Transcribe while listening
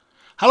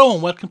Hello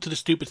and welcome to the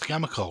Stupid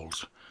Scammer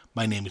Calls.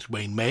 My name is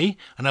Wayne May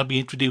and I'll be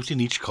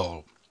introducing each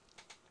call.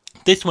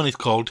 This one is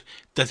called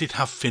Does It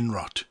Have Fin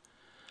Rot?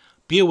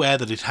 Be aware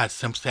that it has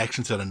some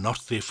sections that are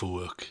not safe for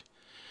work.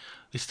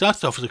 It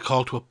starts off as a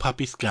call to a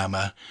puppy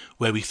scammer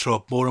where we throw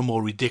up more and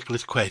more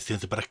ridiculous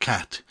questions about a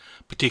cat,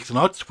 but takes an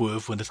odd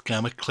swerve when the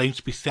scammer claims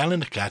to be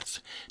selling the cats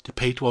to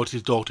pay towards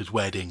his daughter's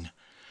wedding.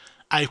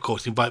 I of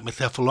course invite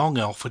myself along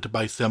and offer to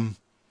buy some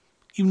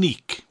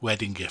unique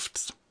wedding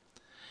gifts.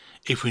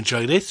 If you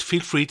enjoy this,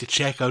 feel free to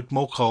check out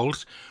more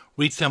calls,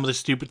 read some of the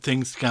stupid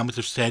things scammers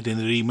have said in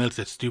their emails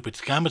at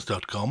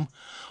stupidscammers.com,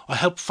 or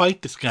help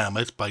fight the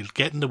scammers by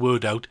getting the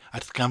word out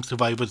at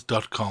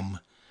scamsurvivors.com.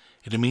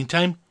 In the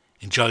meantime,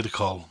 enjoy the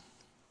call.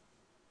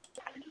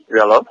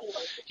 Hello?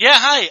 Yeah,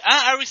 hi.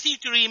 I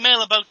received your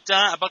email about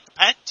the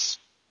pets.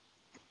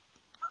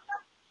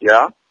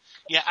 Yeah?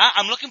 Yeah,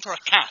 I'm looking for a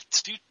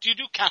cat. Do you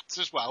do cats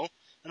as well?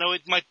 I know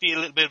it might be a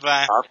little bit of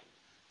a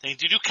thing.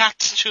 Do you do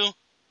cats too?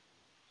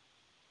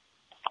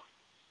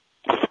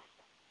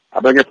 I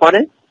beg your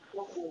pardon?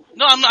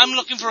 No, I'm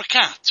looking for a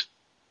cat.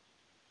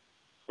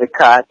 A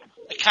cat?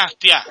 A cat,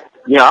 yeah.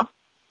 Yeah?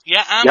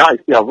 Yeah, Yeah,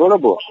 it's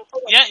available.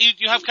 yeah,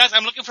 you have cats?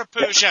 I'm looking for a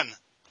Persian.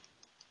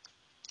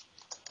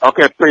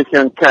 Okay,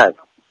 Persian cat.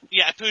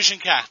 Yeah, a Persian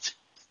cat.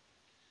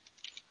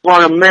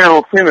 Want a male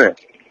or female?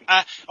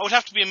 I would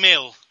have to be a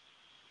male.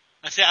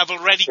 I say I've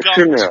already A got...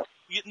 female.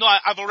 No,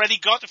 I've already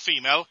got a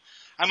female.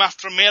 I'm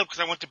after a male because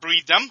I want to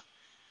breed them.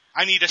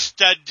 I need a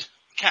stud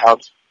cat.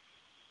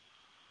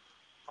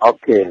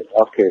 Okay.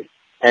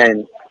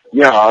 And,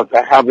 yeah, I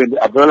have it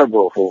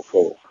available for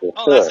Oh,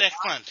 sir. that's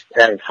excellent.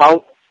 And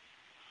how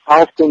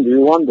soon do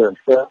you want them,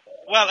 sir?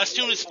 Well, as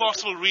soon as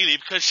possible, really,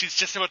 because she's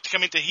just about to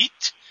come into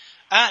heat.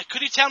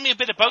 Could you tell me a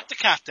bit about the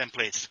cat then,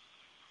 please?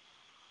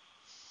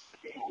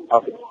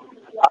 Okay.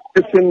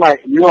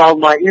 You have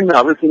my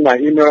email. It's in my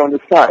email on the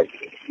side.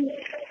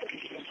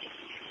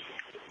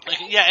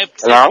 Okay, yeah,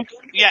 Hello?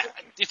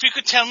 if you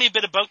could tell me a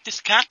bit about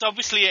this cat,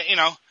 obviously,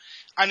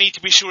 I need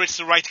to be sure it's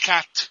the right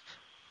cat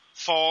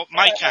for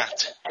my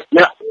cat.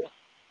 Yeah.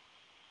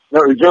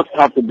 No, you just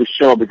have to be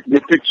sure. The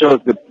pictures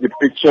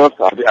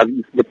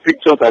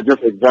are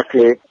just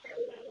exactly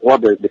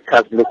what the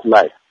cat looks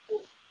like.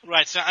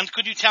 Right, so, and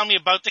could you tell me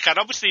about the cat?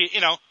 Obviously,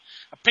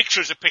 a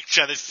picture is a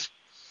picture. There's,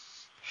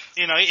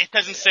 it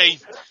doesn't say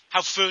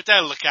how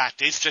fertile the cat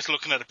is, just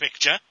looking at a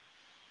picture.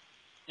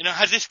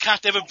 Has this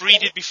cat ever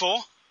breeded before?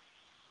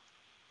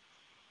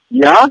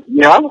 Yeah.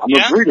 I'm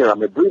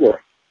a breeder.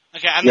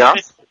 Okay, and yeah.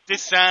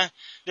 this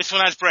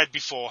one has bred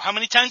before. How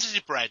many times has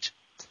it bred?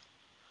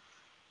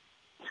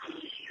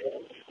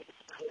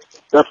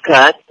 This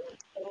cat?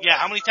 Yeah,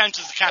 how many times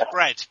has the cat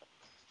bred?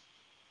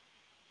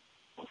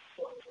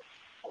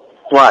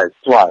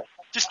 Twice.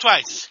 Just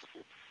twice?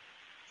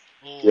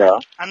 Oh. Yeah.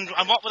 And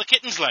what were the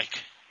kittens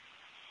like?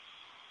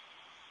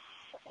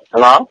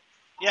 Hello?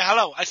 Yeah,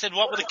 hello. I said,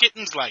 what were the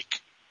kittens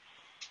like?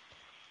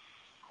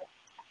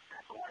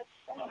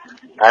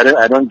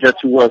 I don't get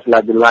you words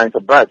like the lines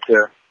of bad,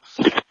 sir.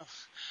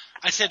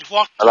 I said,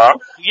 what? Hello?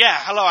 Yeah,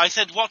 hello. I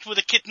said, what were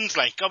the kittens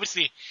like?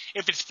 Obviously,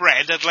 if it's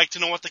bred, I'd like to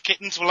know what the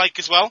kittens were like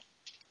as well.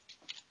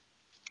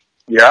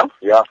 Yeah.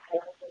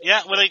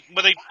 Yeah, were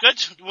they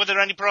good? Were there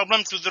any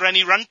problems? Was there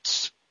any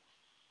runts?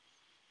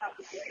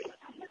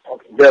 All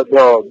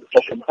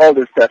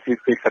the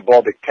statistics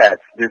about the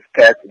cats. These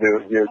cats, they're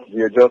just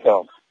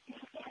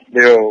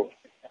they're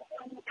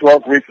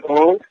 12 weeks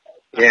old,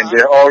 and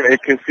they're all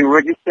AKC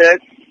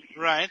registered.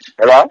 Right.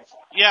 Hello?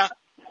 Yeah.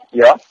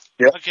 Yeah.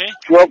 Okay.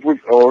 12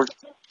 weeks old,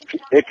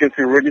 AKC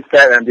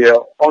registered, and they're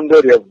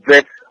under their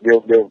vet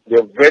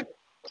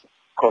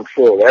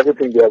control.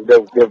 Everything, their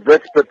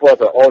vet papers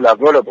are all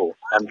available.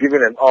 I'm giving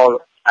them all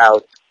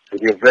out to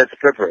their vet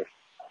papers.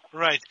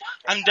 Right.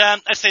 And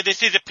I say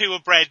this is a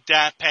purebred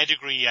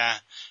pedigree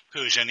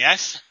Persian,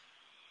 yes?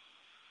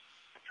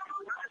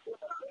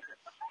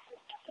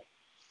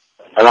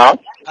 Hello?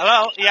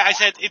 Hello? Yeah, I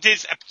said it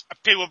is a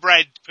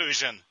purebred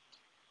Persian.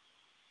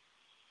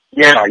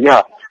 Yeah.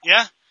 Yeah?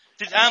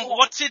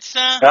 What's its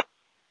Yeah.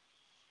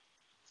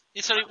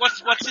 sorry,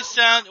 what's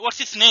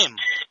its name?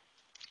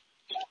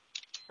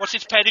 What's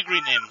its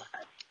pedigree name?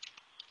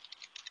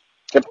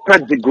 The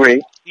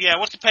pedigree. Yeah,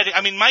 what's the pedigree?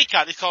 I mean, my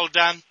cat is called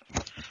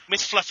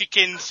Miss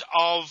Fluffykins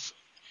of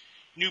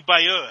New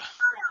Bayeux.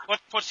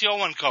 What's your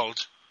one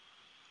called?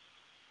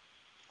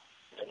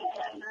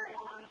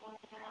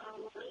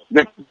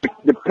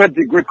 The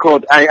pedigree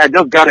code. I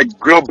just got a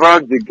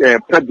global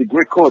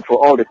pedigree code for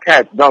all the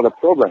cats. Not a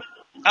problem.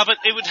 But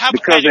it would have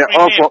Because a pedigree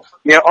name.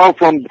 they're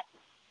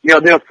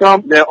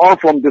all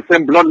from the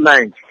same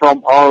bloodline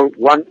from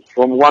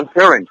one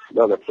parent.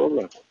 Not a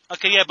problem.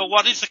 Okay, yeah, but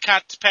what is the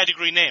cat's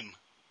pedigree name?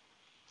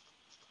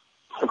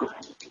 Do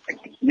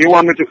you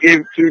want me to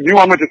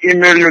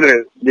email you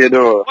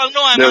the Well,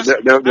 no, I'm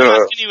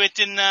asking you it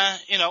in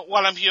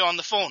while I'm here on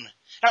the phone.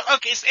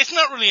 Okay, it's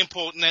not really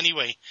important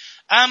anyway.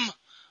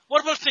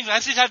 What about things?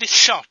 Has it had its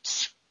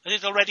shots? Has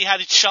it already had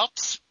its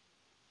shots?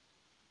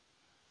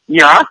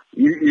 Yeah.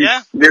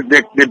 Yeah.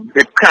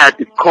 The cat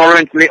is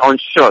currently on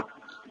shot.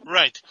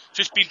 Right.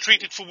 So it's been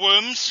treated for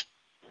worms?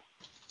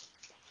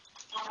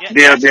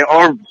 Yeah, They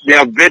are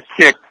vet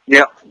checked.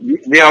 Their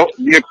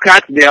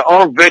cats, they are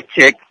all vet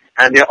checked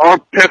and they're all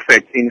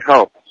perfect in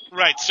health.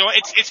 Right, so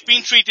it's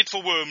been treated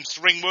for worms,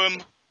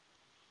 ringworm.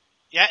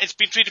 Yeah, it's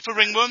been treated for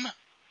ringworm?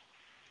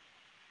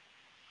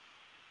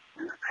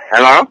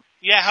 Hello?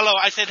 Yeah, hello.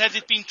 I said, has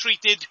it been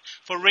treated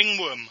for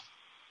ringworm?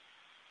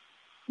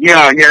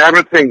 Yeah,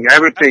 everything.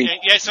 Okay,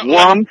 yeah, so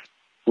Worms,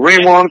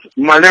 ringworms,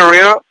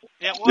 malaria,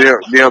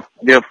 yeah,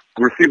 they've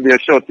received their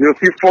shots. You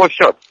see 4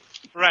 shots.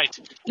 right.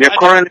 They're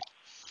currently,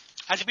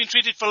 Has it been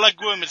treated for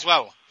legworm as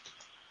well?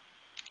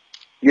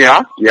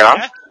 yeah.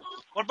 Yeah?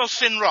 What about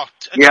fin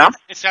rot? Yeah.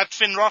 Is that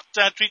fin rot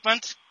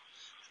treatment?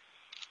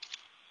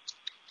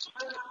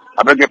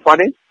 I beg your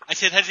pardon? I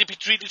said, has it been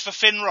treated for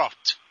fin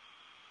rot?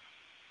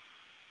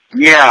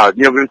 Yeah,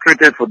 they've been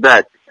treated for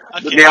that.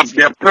 Okay.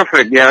 They're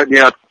perfect.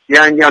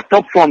 They're in their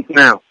top forms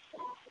now.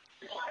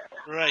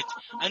 Right.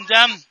 And,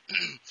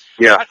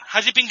 Yeah.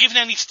 has it been given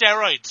any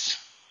steroids?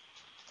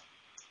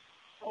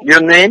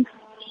 Your name?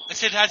 I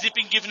said, has it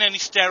been given any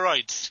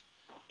steroids?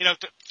 You know,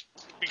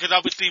 because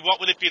obviously what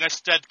with it being a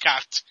stud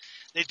cat,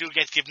 they do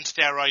get given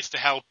steroids to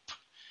help,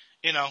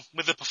 you know,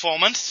 with the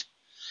performance.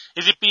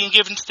 Is it being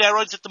given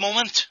steroids at the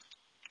moment?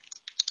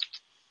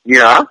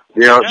 Yeah,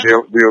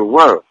 they're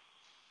well.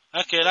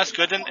 Okay, that's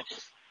good. And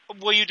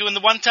were you doing the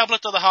 1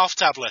 tablet or the half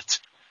tablet?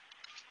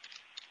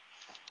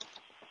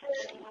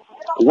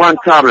 1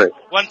 tablet.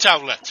 1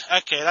 tablet.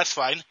 Okay, that's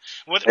fine.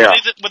 Were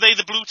they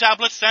the blue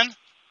tablets then?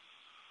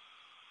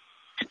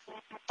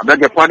 I beg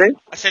your pardon?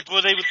 I said,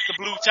 were they the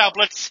blue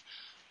tablets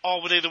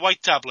or were they the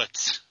white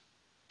tablets?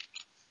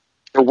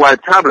 The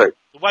white tablet.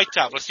 The white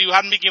tablets. So you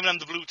hadn't been giving them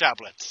the blue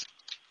tablets?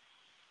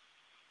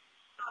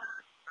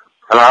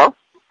 Hello?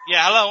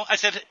 Yeah, hello. I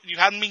said you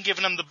hadn't been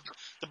giving them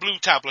the blue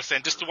tablets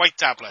then, just the white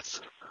tablets.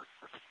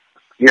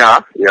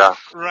 Yeah.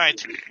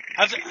 Right.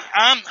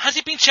 Has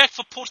it been checked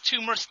for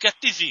posthumous gut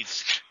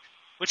disease?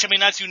 Which, I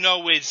mean, as you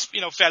know, is,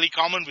 you know, fairly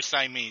common with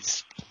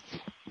Siamese.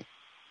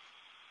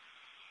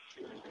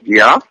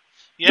 Yeah?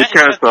 Yeah.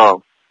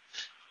 Because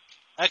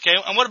okay,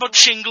 and what about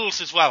shingles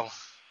as well?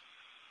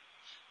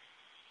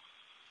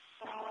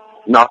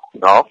 No.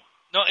 No,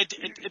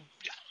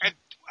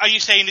 are you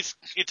saying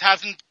it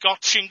hasn't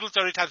got shingles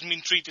or it hasn't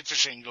been treated for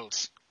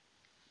shingles?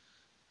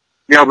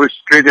 Yeah, we're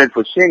treated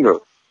for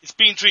shingles. It's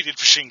been treated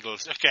for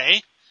shingles,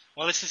 okay.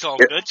 Well, this is all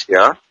good.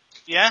 Yeah.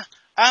 Yeah.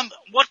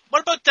 What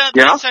about the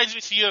inside of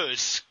its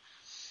ears?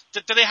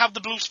 Do they have the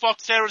blue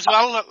spots there as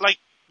well, like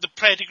the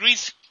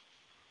pedigrees?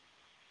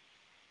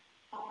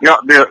 Yeah,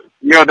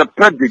 the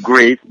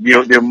pedigree,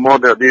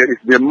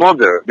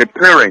 the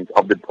parent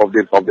of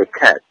the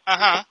cat.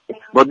 Uh-huh.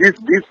 But this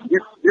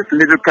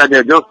little cat,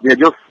 they're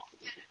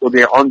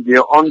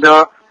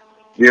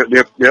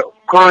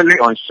currently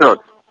on short.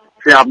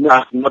 See, I've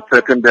not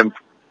taken them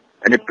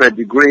any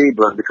pedigree,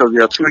 but because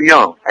they are too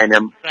young, and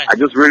right. I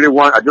just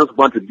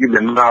want to give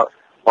them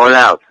all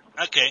out.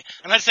 Okay,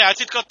 and let's say,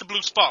 has it got the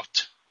blue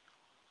spot?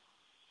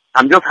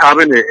 I'm just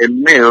having a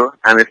male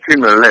and a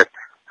female left.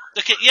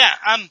 Okay, yeah.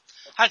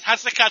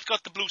 Has the cat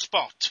got the blue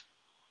spot?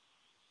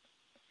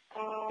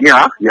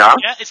 Yeah. Yeah,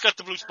 it's got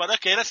the blue spot.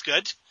 Okay, that's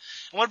good.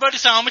 And what about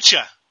its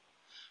armature?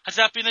 Has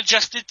that been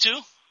adjusted too?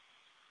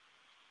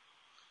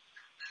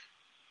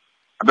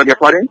 I beg your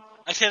pardon?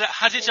 I said,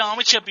 has its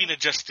armature been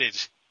adjusted?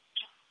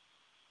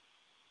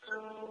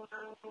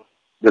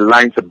 The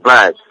lines are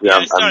bad.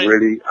 Yeah,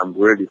 sorry. I'm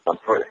really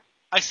sorry.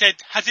 I said,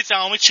 has its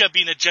armature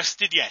been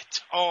adjusted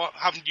yet, or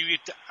haven't you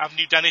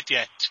done it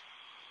yet?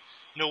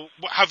 No,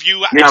 have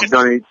you? Yeah, I've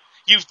done it.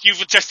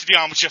 You've adjusted the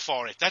armature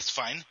for it. That's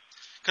fine.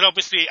 Because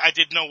obviously I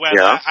didn't know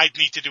whether I'd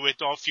need to do it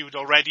or if you'd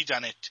already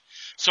done it.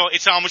 So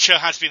its armature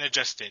has been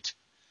adjusted.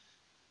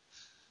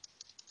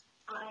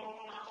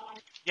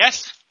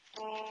 Yes?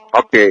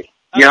 Okay.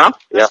 Yeah.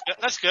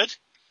 That's good.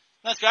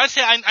 I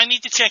say I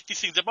need to check these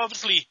things up.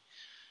 Obviously,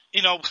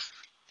 you know,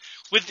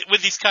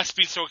 with these cats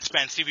being so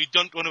expensive, you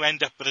don't want to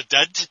end up with a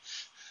dud.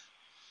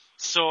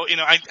 So, you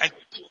know,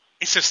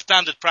 it's a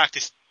standard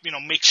practice, you know,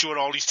 make sure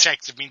all these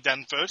checks have been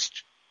done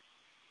first.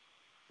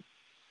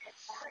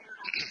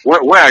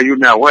 Where are you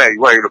now? Where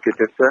are you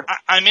located, sir?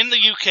 I'm in the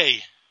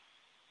UK.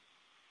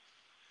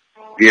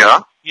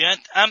 Yeah. Yeah.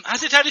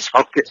 Has it had its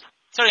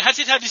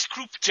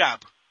croup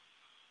jab?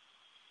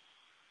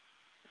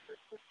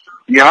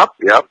 Yep.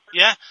 Yeah,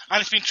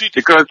 and it's been treated.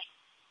 Because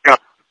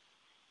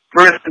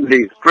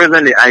presently,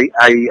 I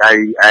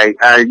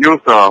use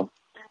do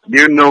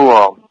you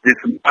know this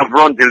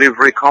Mavron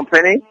delivery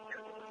company?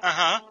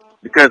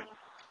 Because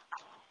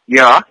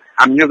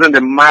I'm using the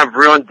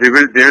Mavron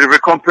delivery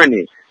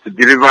company to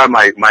deliver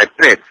my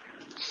pets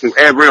to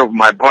every of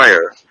my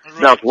buyers.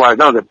 Right.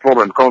 That's the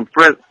problem.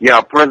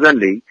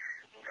 Presently,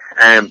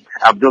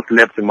 I've just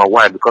left with my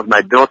wife because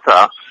my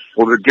daughter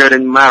will be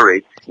getting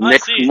married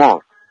next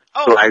month.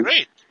 Oh, so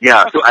great!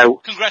 Yeah, well,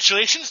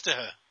 congratulations to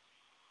her.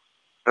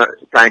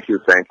 Thank you.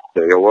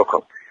 You're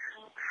welcome.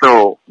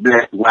 So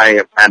that's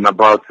why I'm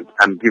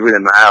giving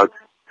them out.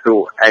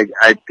 So I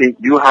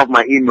think, do you have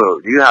my email?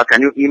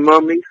 Can you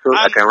email me so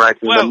I can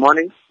write in the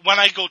morning? when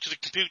I go to the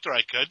computer,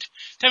 I could.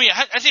 Tell me,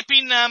 has it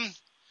been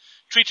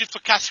treated for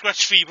cat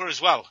scratch fever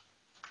as well?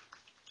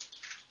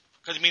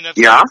 Because I mean, it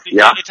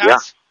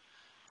has.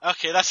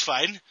 Okay, that's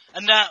fine.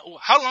 And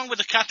how long would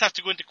the cat have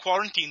to go into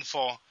quarantine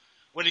for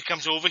when it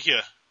comes over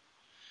here?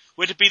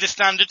 Would it be the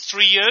standard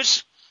 3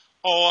 years,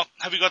 or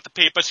have you got the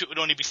papers so it would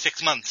only be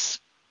 6 months?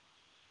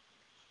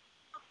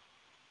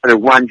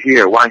 1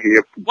 year. 1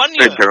 year. 1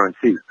 year.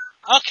 Guarantee.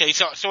 Okay,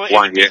 so it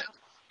 1 would year.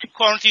 be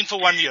quarantine for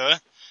 1 year,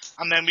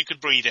 and then we could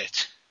breed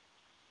it.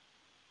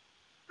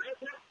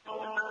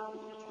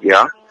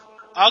 Yeah.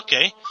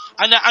 Okay,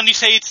 and you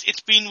say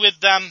it's been with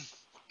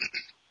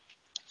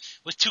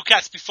 2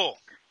 cats before.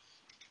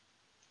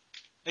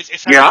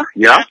 Yeah.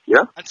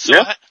 And so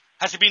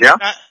has it been?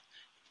 Yeah.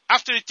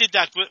 After it did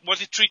that,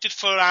 was it treated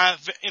for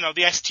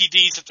the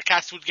STDs that the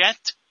cats would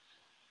get?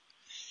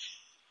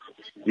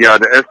 Yeah,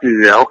 the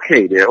STDs are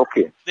okay. They're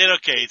okay. They're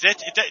okay. Is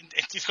it?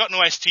 It's got no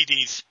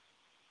STDs.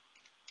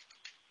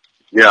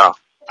 Yeah.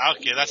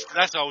 Okay,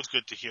 that's always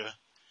good to hear.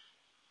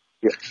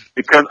 Yeah,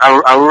 because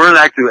I would really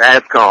like to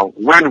ask, I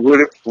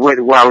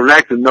would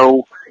like to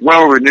know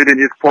when we're needing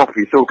this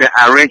puppy so we can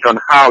arrange on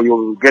how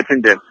you're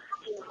getting them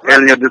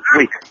earlier this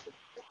week.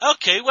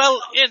 Okay,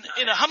 well,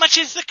 how much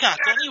is the cat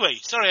anyway?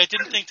 Sorry, I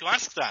didn't think to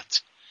ask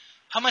that.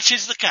 How much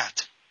is the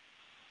cat?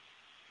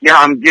 Yeah,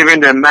 I'm giving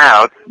them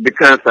out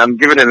because I'm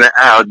giving them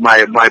out.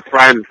 My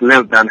price is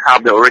less than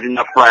half the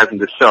original price in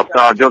the shop,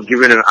 so I'm just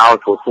giving them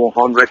out for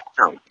 £200.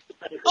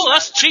 Oh,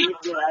 that's cheap.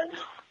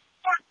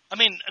 I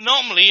mean,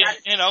 normally,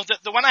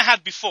 the one I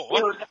had before,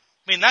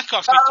 that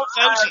cost me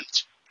 2,000.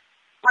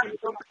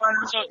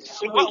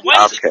 So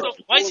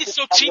why is it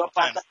so cheap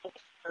then?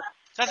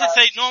 So as I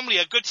say, normally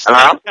a good stray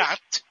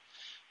cat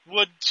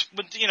would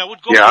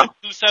go for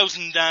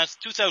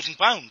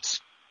 £2,000.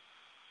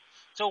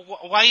 So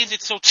why is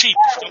it so cheap?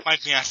 If you don't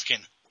mind me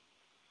asking.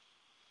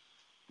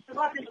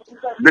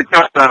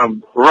 Because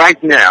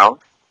right now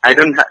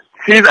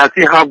since I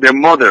still have their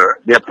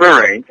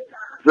parents,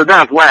 so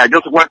that's why I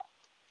just want.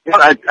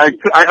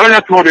 I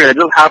only told you I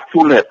just have 2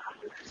 left.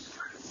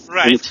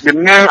 Right. The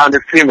male and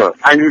the female.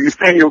 And you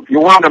say you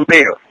want the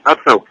male.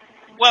 That's all.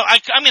 Well, I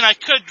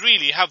could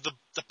really have the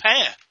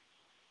pair.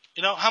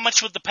 How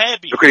much would the pair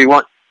be? Okay,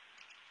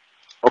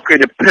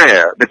 the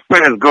pair is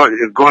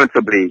going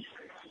to be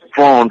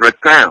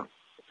 £400.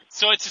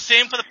 So it's the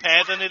same for the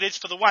pair than it is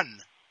for the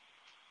one.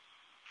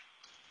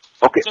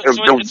 Okay. So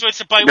it's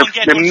a buy one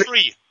get one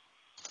free.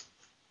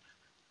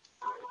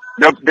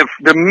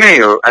 The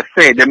male, I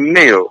say the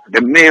male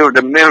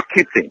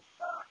kitten,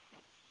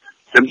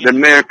 the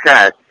male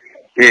cat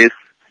is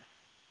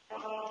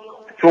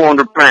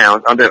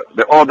 £200, and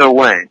the other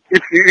one,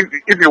 if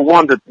you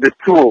want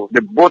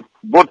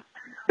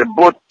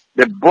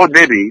both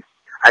babies,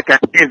 I can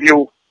give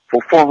you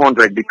for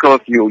 400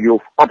 because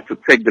you up to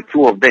take the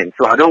 2 of them.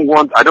 So I don't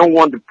want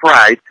the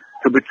price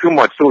to be too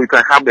much, so you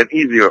can have them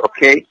easier.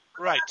 Okay.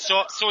 Right.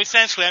 So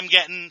essentially, I'm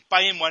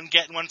buying one,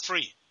 getting one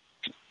free.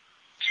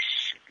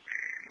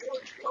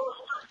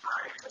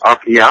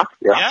 Okay. Yeah.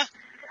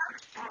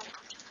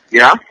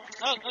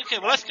 Oh, okay.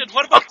 Well, that's good.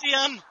 What about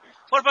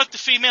the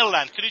female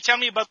then? Could you tell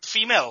me about the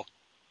female?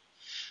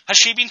 Has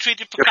she been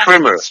treated for cat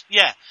scratch?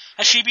 Yeah.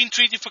 Has she been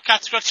treated for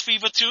cat scratch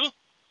fever too?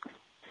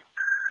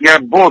 Yeah,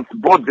 both.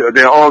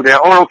 They're all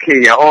okay.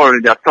 They're all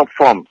in their top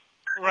form.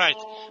 Right.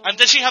 And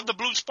does she have the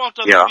blue spot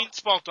or the green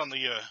spot on the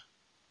ear?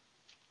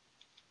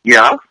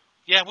 Yeah.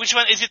 Yeah. Which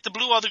one is it? The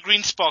blue or the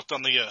green spot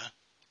on the ear?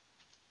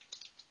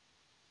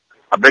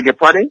 I beg your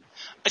pardon?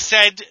 I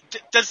said,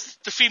 does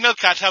the female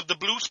cat have the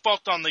blue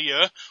spot on the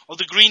ear or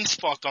the green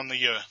spot on the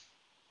ear?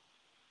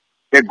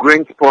 The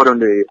green spot on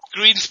the ear.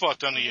 Green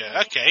spot on the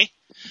ear. Okay.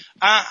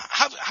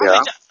 Have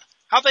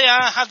they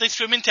had their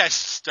swimming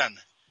tests done?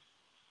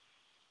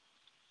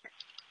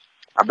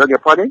 I beg your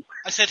pardon?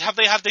 I said, have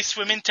they had their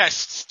swimming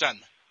tests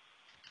done?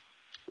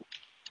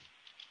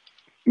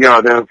 Yeah,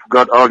 they've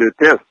got all the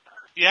tests.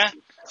 Yeah?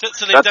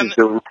 So they've done...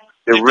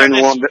 The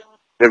rain one,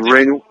 the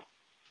rain...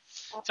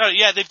 Sorry,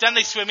 yeah, they've done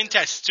their swimming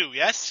tests too,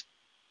 yes?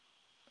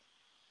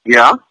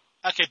 Yeah.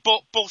 Okay,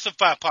 both have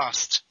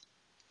passed.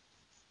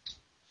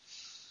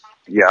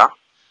 Yeah.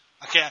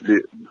 Okay.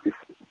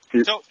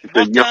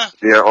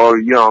 They are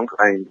all young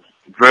and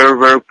very,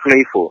 very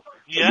playful.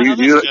 Yeah,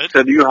 do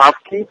you have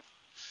kids?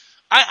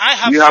 I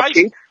have do you 5. Have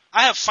kids?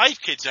 I have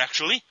 5 kids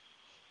actually.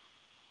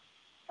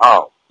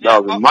 Oh,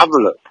 that was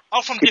marvelous.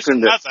 All from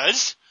different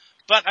mothers,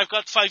 but I've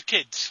got 5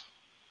 kids.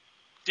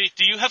 Do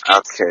you have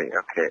kids?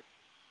 Okay.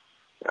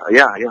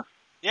 Yeah.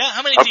 Yeah,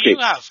 how many do you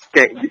have?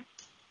 Okay.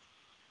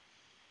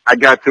 I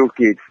got 2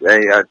 kids.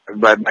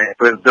 My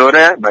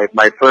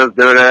first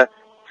daughter,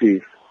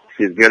 she's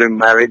getting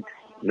married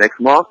next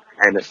month,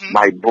 and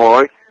my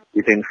boy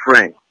is in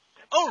France.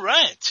 Oh,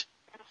 right.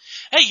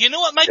 Hey, you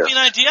know what might be an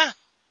idea?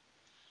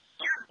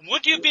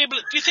 Do you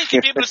think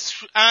you'd be able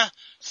to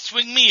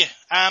swing me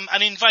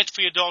an invite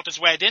for your daughter's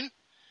wedding?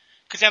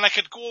 Because then I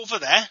could go over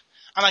there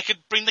and I could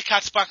bring the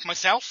cats back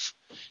myself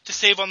to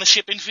save on the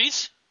shipping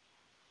fees.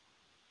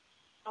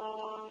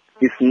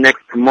 It's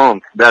next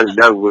month. That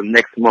will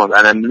next month,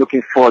 and I'm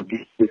looking forward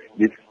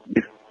this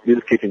this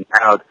kitten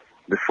out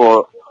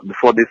before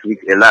this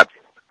week elapsed.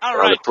 All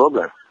That's right. the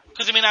problem.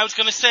 Because I mean, I was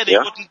going to say they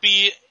wouldn't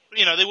be,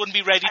 they wouldn't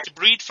be ready to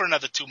breed for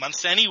another 2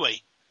 months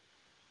anyway.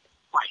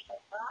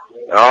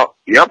 Oh,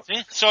 yep.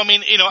 See? So I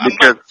mean,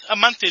 a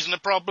month isn't a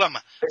problem.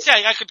 See,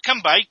 I could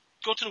come by,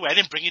 go to the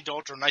wedding, bring your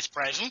daughter a nice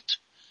present,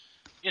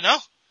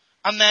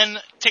 and then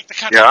take the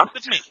cat out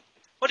with me.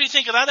 What do you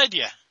think of that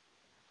idea?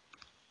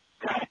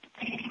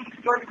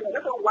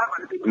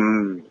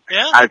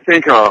 Yeah. I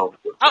think. I'll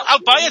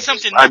buy her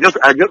something. I just.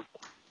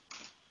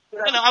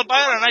 I'll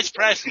buy her a nice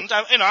present.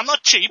 I'm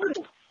not cheap.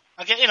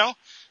 I'll get,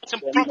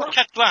 some proper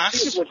cut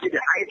glass. What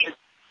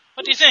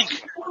do you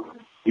think?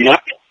 Yeah.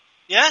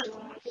 Yeah?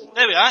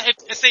 There we are.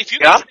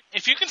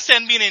 If you can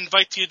send me an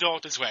invite to your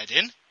daughter's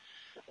wedding,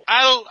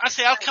 I'll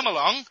come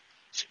along.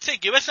 Say,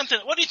 give her something.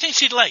 What do you think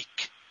she'd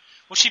like?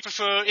 Would she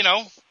prefer,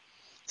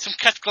 some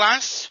cut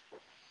glass?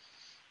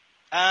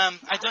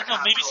 I don't know,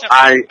 maybe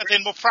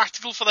something more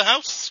practical for the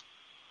house?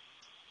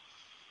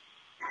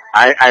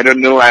 I don't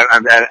know.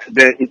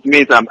 It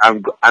means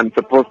I'm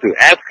supposed to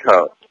ask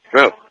her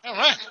first. All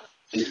right.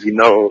 These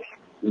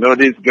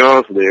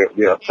girls, they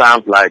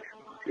sound like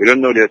we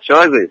don't know their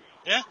choices.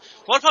 Yeah.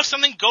 What about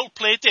something gold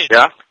plated?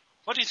 Yeah.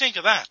 What do you think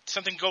of that?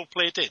 Something gold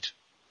plated.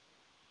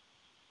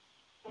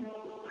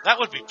 That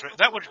would be.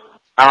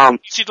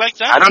 She'd like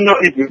that. I don't know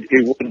if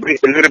it would be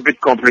a little bit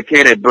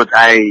complicated, but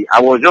I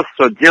was just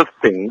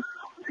suggesting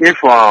if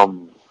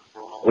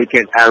we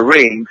can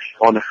arrange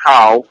on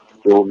how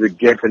they will be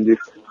getting this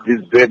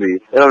baby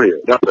earlier.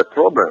 That's the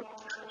problem.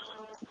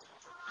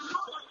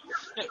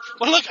 Yeah.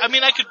 Well, look, I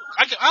mean, I could.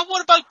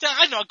 What about that?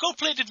 I don't know, a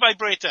gold-plated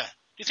vibrator.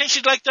 Do you think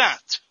she'd like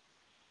that?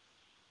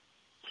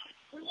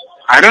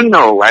 I don't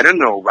know. I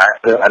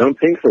don't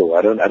think so.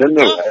 I don't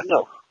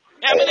know.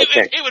 Yeah, I mean,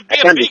 it would be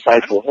a big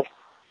one.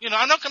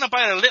 I'm not going to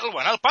buy her a little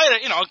one. I'll buy her,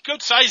 a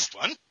good-sized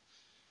one.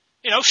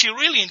 She'll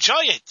really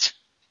enjoy it.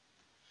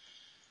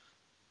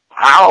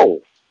 Wow,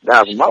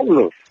 that's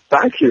marvelous.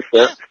 Thank you,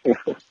 sir.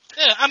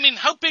 Yeah, I mean,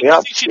 how big do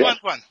you think she'd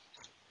want one?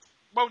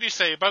 What would you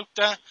say, about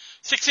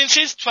 6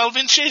 inches, 12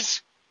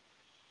 inches?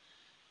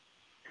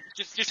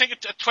 Do you think a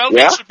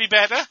 12-inch would be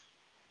better?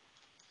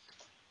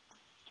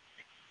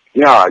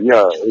 Yeah,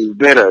 it's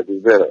better.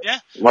 Yeah?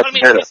 Much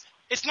better.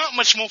 It's not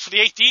much more for the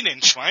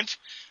 18-inch one.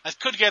 I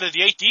could get her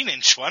the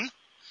 18-inch one.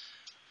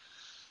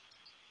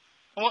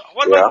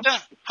 What about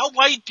how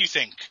wide do you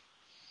think?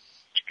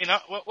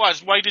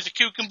 As wide as a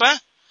cucumber?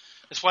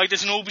 As wide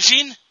as an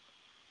aubergine?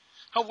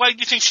 How wide do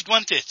you think she'd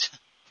want it?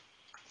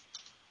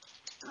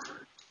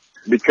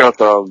 Because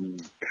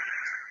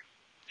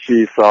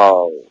she's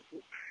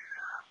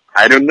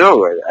I don't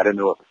know. I don't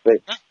know what to say.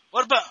 Huh?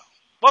 What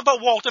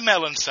about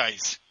watermelon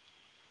size?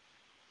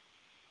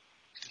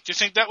 Do you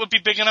think that would be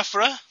big enough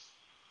for her?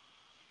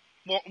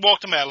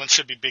 Watermelon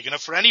should be big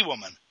enough for any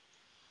woman.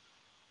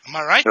 Am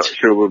I right?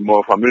 Sure, we're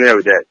more familiar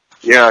with that.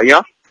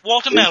 Yeah.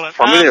 Watermelon.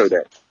 Familiar with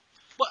that.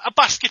 A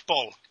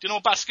basketball. Do you know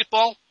a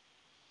basketball?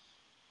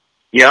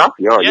 Yeah.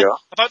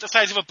 About the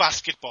size of a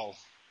basketball.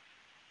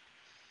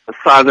 A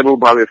sizable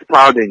ball is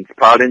spouting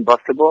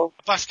basketball?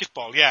 A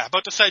basketball, yeah.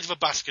 About the size of a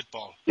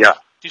basketball. Yeah.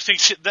 Do you think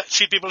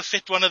she'd be able to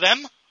fit one of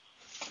them?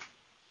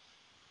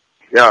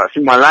 Yeah, she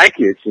might like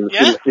it.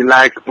 She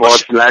likes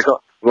sports. She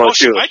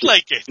might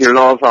like it. She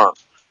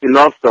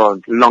loves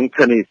long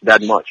tennis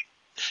that much.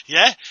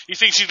 Yeah? You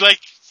think she'd like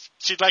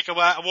a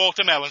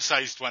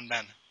watermelon-sized one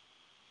then?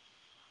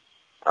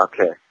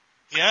 Okay.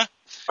 Yeah?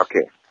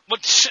 Okay.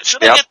 But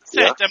should I get the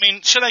set? Yeah. I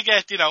mean, should I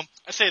get,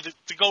 I say the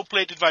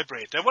gold-plated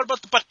vibrator? What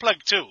about the butt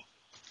plug too?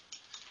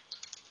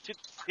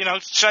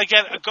 Should I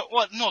get a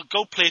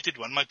gold-plated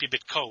one might be a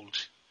bit cold.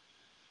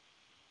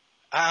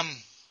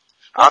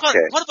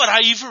 What about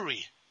ivory?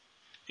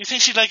 Do you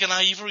think she'd like an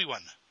ivory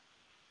one?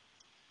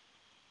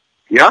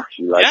 Yeah,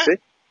 she likes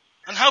it.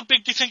 And how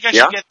big do you think I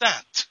should get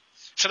that?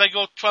 Should I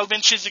go 12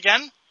 inches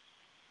again?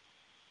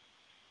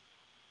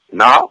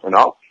 No.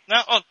 No?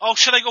 Or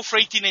should I go for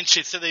 18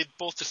 inches so they're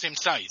both the same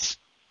size?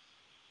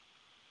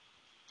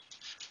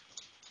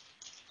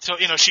 So,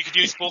 she could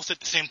use both at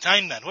the same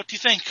time then. What do you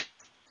think?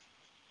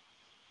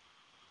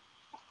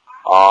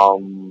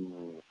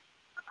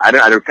 I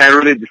can't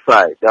really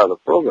decide. That's the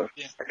problem.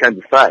 Yeah. I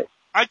can't decide.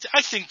 I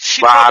think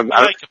she'd probably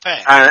like a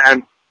pair.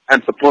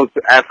 I'm supposed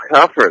to ask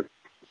her first.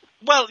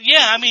 Well,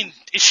 yeah, I mean,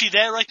 is she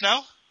there right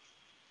now?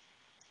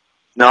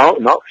 No,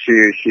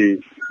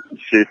 she's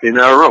in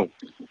her room.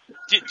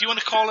 Do you want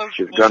to call her?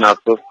 She's gone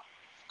upstairs.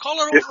 Call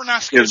her over and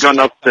ask her. She's gone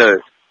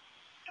upstairs.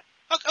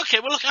 Okay,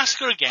 well, look, ask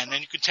her again,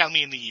 and you can tell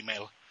me in the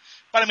email.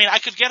 But, I mean, I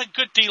could get a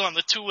good deal on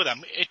the two of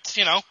them. It's,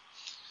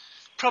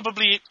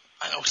 probably,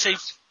 say,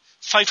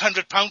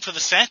 £500 for the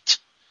set.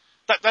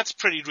 That's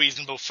pretty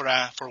reasonable for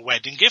a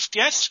wedding gift,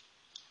 yes?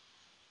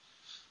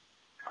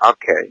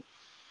 Okay.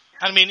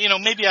 I mean,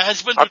 maybe her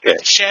husband would get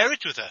to share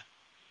it with her.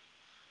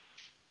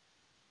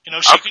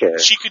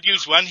 She could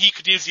use one, he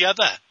could use the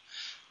other.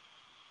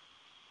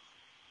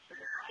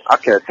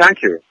 Okay,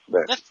 thank you.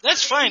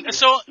 That's fine.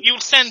 So you'll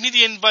send me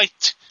the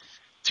invite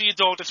to your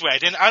daughter's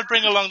wedding. I'll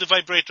bring along the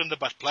vibrator and the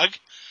butt plug.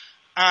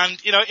 And,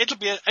 it'll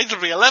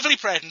be a lovely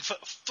present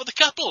for the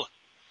couple.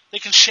 They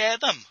can share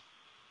them.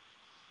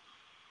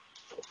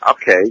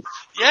 Okay.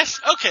 Yes?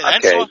 Okay then.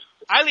 Okay. So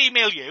I'll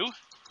email you,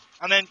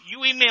 and then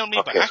you email me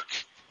Okay.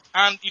 back,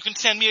 and you can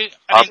send me an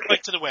Okay.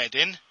 invite to the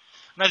wedding.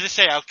 And as I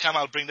say,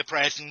 I'll bring the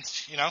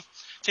presents,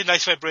 It's a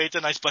nice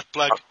vibrator, nice butt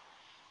plug.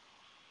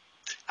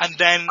 And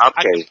then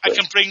Okay. I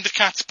can bring the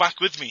cats back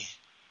with me.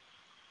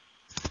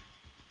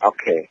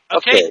 Okay.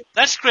 Okay?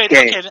 That's great.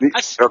 Okay. Okay.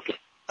 Okay.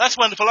 That's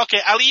wonderful.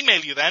 Okay, I'll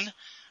email you then,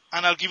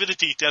 and I'll give you the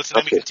details, and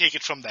then we can take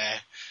it from there.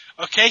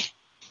 Okay?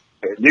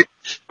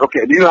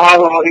 Okay. Do you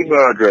have our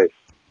email address?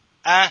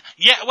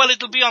 Yeah, well,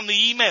 it'll be on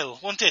the email,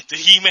 won't it? The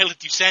email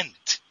that you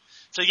sent.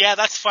 So, yeah,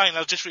 that's fine.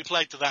 I'll just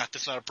reply to that.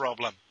 That's not a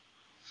problem.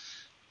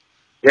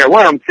 Yeah,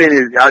 what I'm saying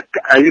is,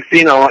 are you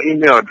seeing our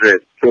email address?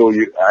 So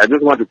I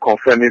just want to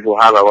confirm if you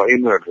have our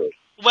email address.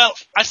 Well,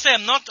 I say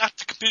I'm not at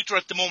the computer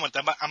at the moment.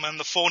 I'm on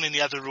the phone in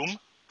the other room.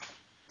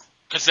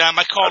 Because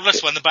my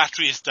cordless one, the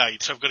battery has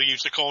died, so I've got to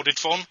use the corded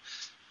phone.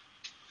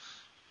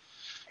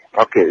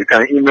 Okay, you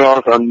can email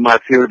us on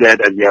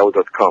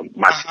matthewdead@yahoo.com.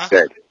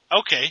 Matthewdead.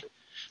 Okay.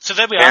 So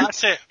there we are. I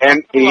say,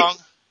 M-A-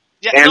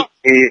 yeah,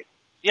 M-A-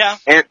 yeah.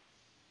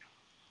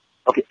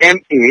 Okay,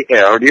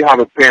 M-A-L. Do you have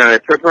a pen and a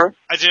paper?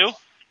 I do.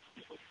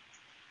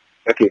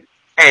 Okay,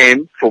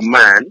 M for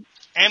man.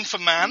 M for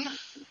man.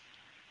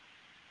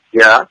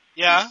 Yeah.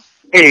 Yeah.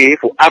 A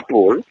for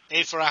apple.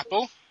 A for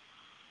apple.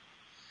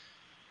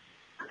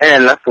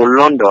 L for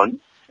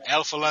London.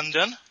 L for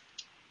London.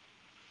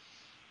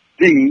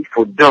 D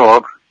for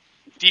dog.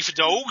 D for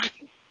dog.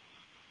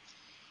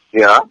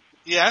 Yeah.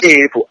 Yeah.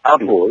 A for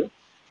apple.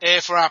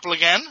 A for apple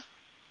again.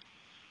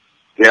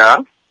 Yeah.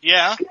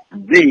 Yeah.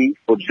 D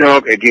for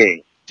dog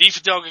again. D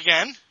for dog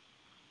again.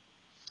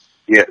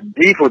 Yeah.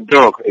 D for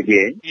dog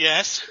again.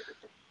 Yes.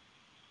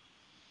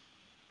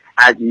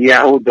 At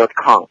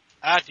yahoo.com.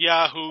 At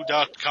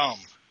yahoo.com.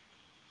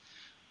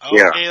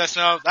 Yeah. Okay,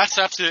 that's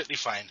absolutely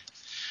fine.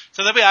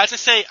 So there we are. As I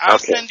say, I'll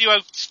send you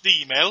out the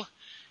email.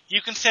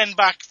 You can send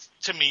back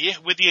to me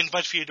with the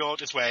invite for your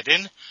daughter's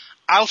wedding.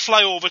 I'll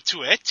fly over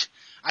to it.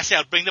 I say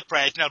I'll bring the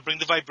present, I'll bring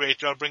the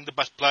vibrator, I'll bring the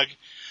butt plug,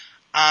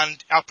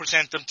 and I'll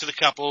present them to the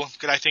couple,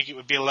 because I think it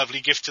would be a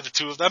lovely gift to the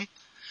two of them.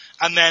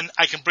 And then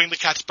I can bring the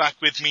cats back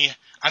with me,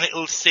 and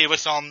it'll save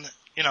us on,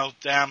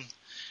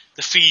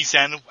 the fees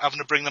then, having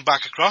to bring them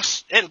back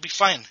across. It'll be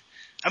fine.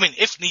 I mean,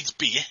 if needs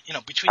be,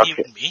 between you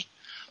and me,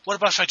 what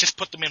about if I just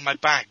put them in my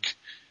bag?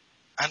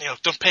 And,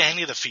 don't pay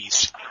any of the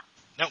fees.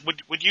 Now,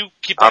 would you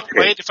keep that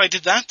quiet if I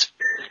did that?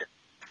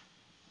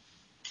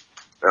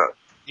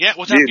 Yeah,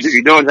 would that be...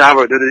 You don't have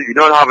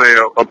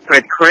a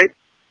pet crate?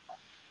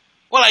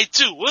 Well, I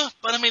do,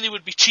 but I mean, it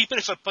would be cheaper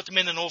if I put them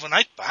in an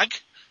overnight bag.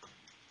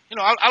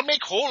 I'll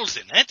make holes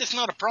in it. It's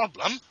not a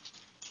problem.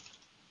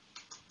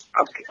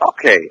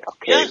 Okay.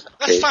 Yeah,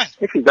 that's fine.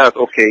 If that's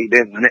okay,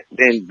 then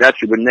that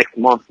should be next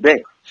month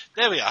then.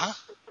 There we are.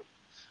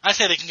 I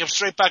say they can come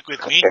straight back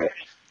with me.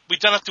 We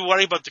don't have to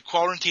worry about the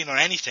quarantine or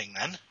anything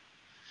then.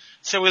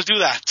 So we'll do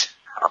that.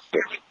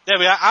 Okay. There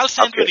we are. I'll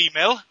send you an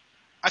email.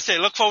 I say,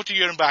 look forward to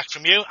hearing back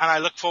from you, and I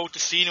look forward to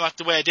seeing you at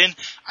the wedding,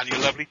 and your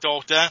lovely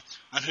daughter,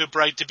 and her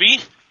bride-to-be.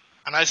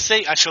 And I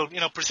say, I shall,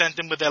 present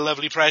them with their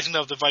lovely present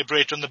of the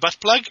vibrator and the butt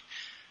plug.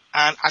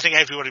 And I think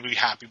everybody will be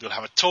happy. We'll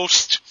have a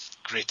toast.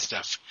 Great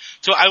stuff.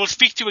 So I will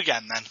speak to you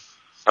again then.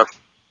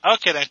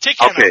 Okay then. Take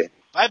care now.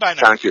 Bye-bye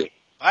now. Thank you.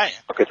 Bye.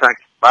 Okay,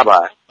 thanks.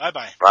 Bye-bye.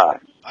 Bye-bye. Bye.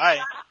 Bye.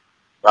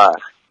 Bye.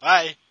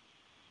 Bye.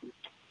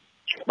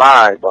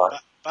 Bye. Bye.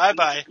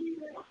 Bye-bye.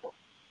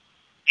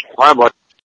 Bye. Bye.